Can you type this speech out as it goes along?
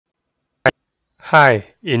Hi,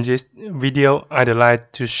 in this video, I'd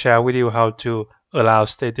like to share with you how to allow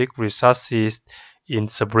static resources in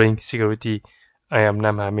Spring Security. I am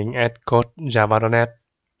Nam Hà Minh at codejava.net.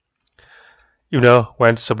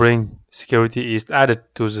 When Spring Security is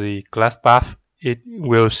added to the class path, it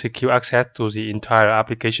will secure access to the entire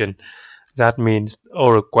application. That means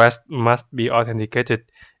all requests must be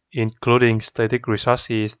authenticated, including static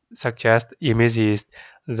resources such as images,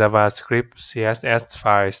 JavaScript, CSS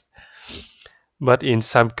files. But in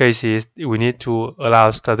some cases, we need to allow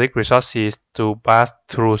static resources to pass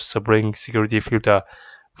through Spring Security filter.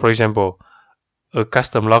 For example, a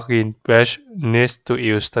custom login page needs to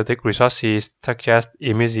use static resources such as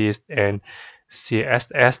images and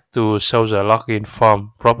CSS to show the login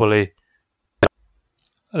form properly.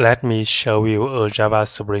 Let me show you a Java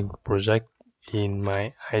Spring project in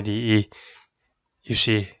my IDE. You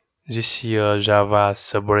see, this is a Java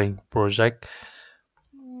Spring project,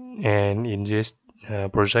 and in this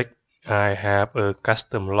project I have a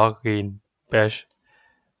custom login page,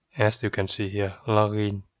 as you can see here,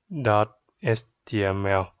 login.html.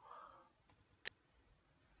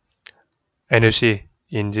 And you see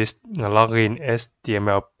in this login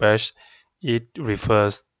HTML page, it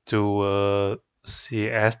refers to a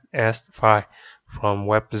CSS file from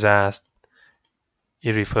WebJazz.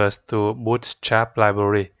 It refers to Bootstrap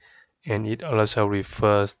library, and it also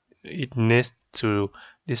refers it needs to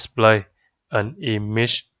display an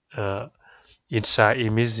image inside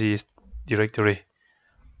images directory.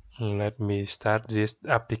 Let me start this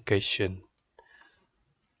application,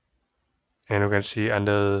 and you can see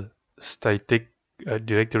under static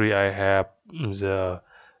directory I have the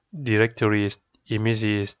directories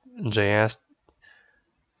images.js.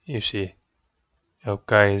 You see,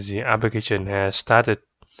 okay, the application has started,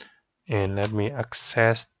 and let me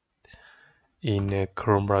access in a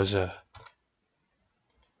Chrome browser.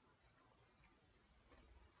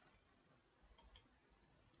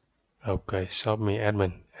 Okay, show me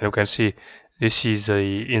admin, and you can see this is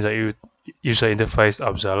in the user interface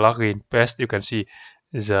of the login page. You can see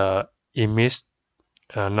the image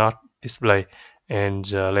not display, and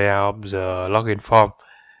the layout of the login form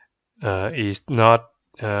is not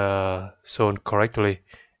shown correctly.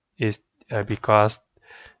 It's because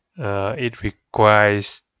it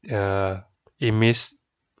requires image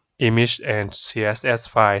and CSS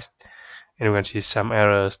files, and you can see some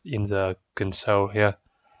errors in the console here.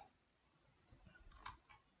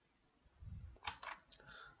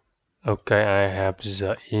 Okay, I have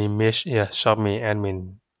the image here. Show me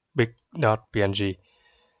admin big.png.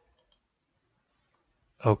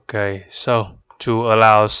 Okay, so to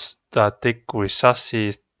allow static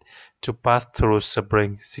resources to pass through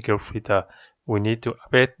Spring Security filter, we need to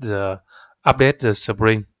update the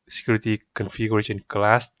Spring Security configuration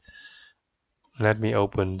class. Let me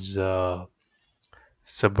open the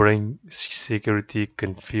Spring Security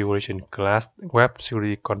configuration class, Web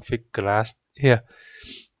Security config class here.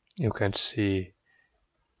 You can see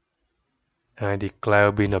I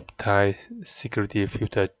declare bin of type security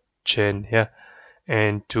filter chain here,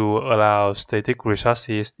 and to allow static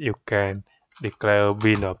resources you can declare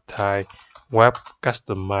bin of type web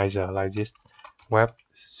customizer like this, web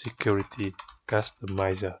security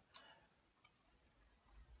customizer.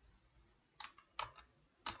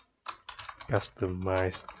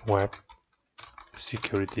 Customized web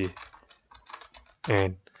security.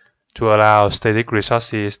 And to allow static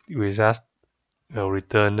resources, we just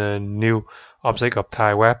return a new object of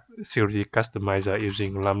type web security customizer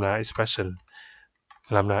using lambda expression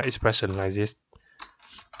like this.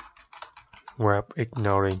 Web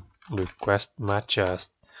ignoring request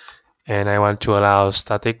matches, and I want to allow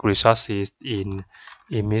static resources in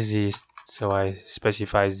images, so I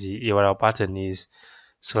specify the URL pattern is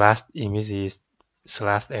 /images/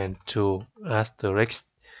 and two asterisk,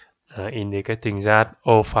 indicating that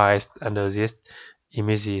all files under this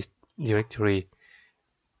images directory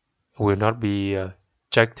will not be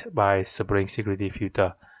checked by Spring Security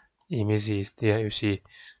filter. Images there you see.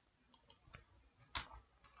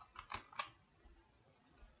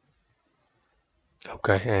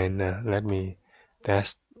 Okay, and let me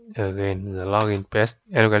test again the login page,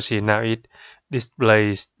 and you can see now it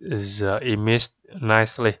displays the image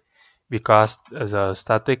nicely because the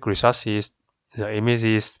static resources, the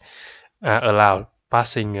images are allowed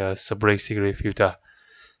passing a Spring Security filter.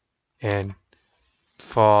 And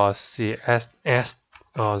for CSS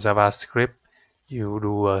or JavaScript, you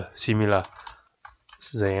do a similar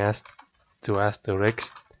JS to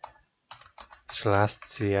asterisk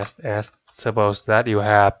 /CSS. Suppose that you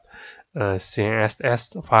have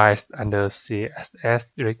CSS files under CSS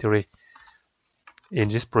directory. In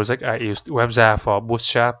this project, I used WebJar for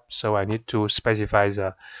Bootstrap, so I need to specify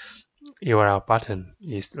the URL pattern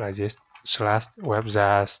is like this: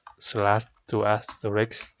 /webjar /2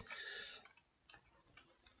 asterisk.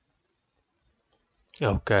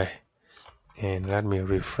 Okay, and let me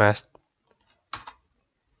refresh.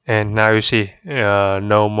 And now you see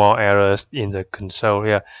no more errors in the console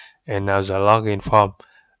here. And now the login form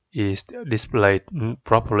is displayed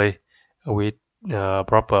properly with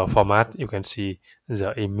proper format. You can see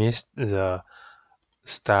the image, the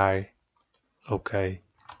style. Okay.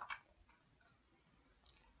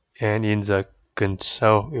 And in the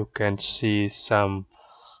console, you can see some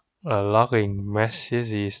login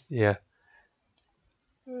messages here.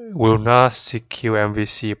 Will not secure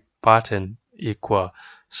MVC pattern equal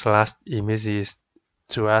 /images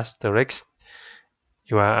to asterisk.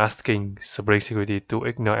 You are asking Spring Security to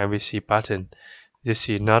ignore MVC pattern. This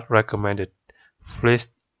is not recommended. Please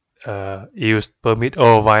use permit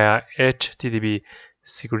all via HTTP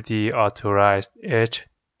security authorized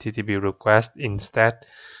HTTP request instead.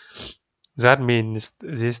 That means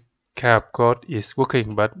this kind of code is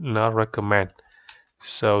working but not recommended.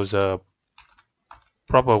 So the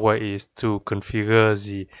proper way is to configure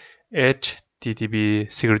the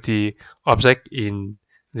HTTP security object in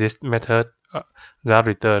this method that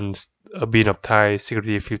returns a bin of type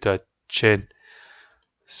security filter chain.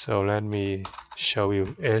 So let me show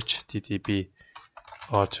you HTTP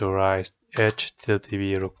authorized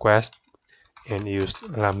HTTP request and use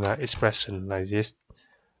lambda expression like this.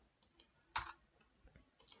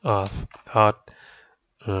 Auth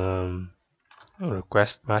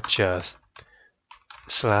request matches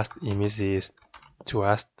 /images to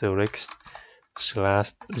asterisk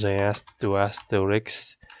 /js to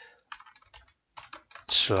asterisk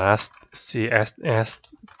 /css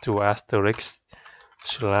to asterisk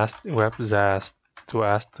 /webjar to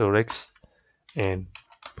asterisk and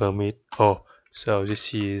permit all. So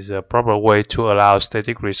this is a proper way to allow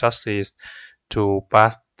static resources to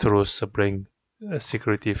pass through Spring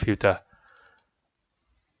security filter.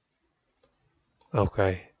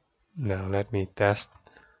 Okay, now let me test.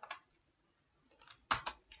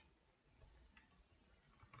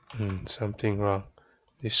 Something wrong.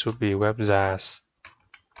 This should be WebJar.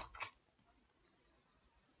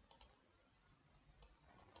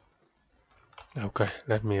 Okay,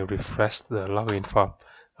 let me refresh the login form.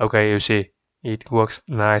 Okay, you see it works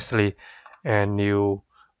nicely, and you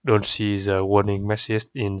don't see the warning message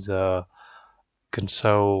in the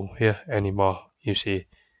console here anymore. You see,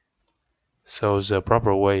 so the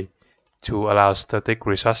proper way to allow static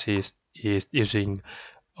resources is using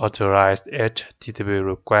authorized HTTP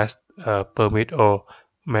request permit all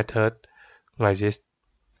method like this.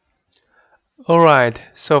 Alright,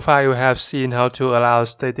 so far you have seen how to allow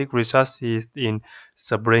static resources in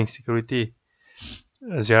Spring Security.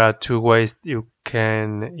 There are two ways you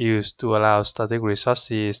can use to allow static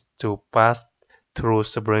resources to pass through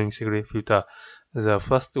Spring Security filter. The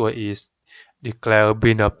first way is declare a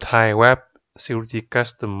bin of type web security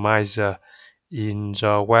customizer in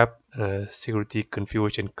the web security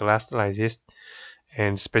configuration class like this,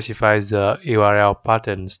 and specify the URL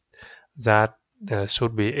patterns that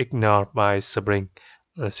should be ignored by Spring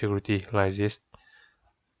security like this.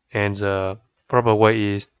 And the proper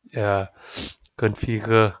way is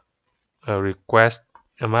configure a request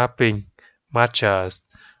mapping matches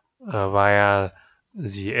via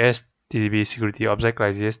the HTTP security object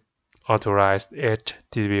like this: authorized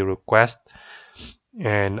HTTP request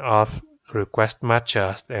and auth request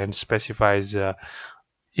matches, and specifies the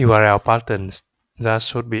URL patterns that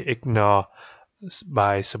should be ignored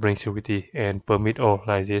by Spring Security and permit all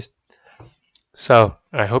like this. So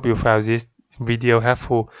I hope you found this video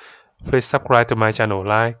helpful. Please subscribe to my channel,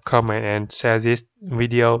 like, comment, and share this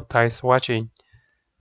video. Thanks for watching.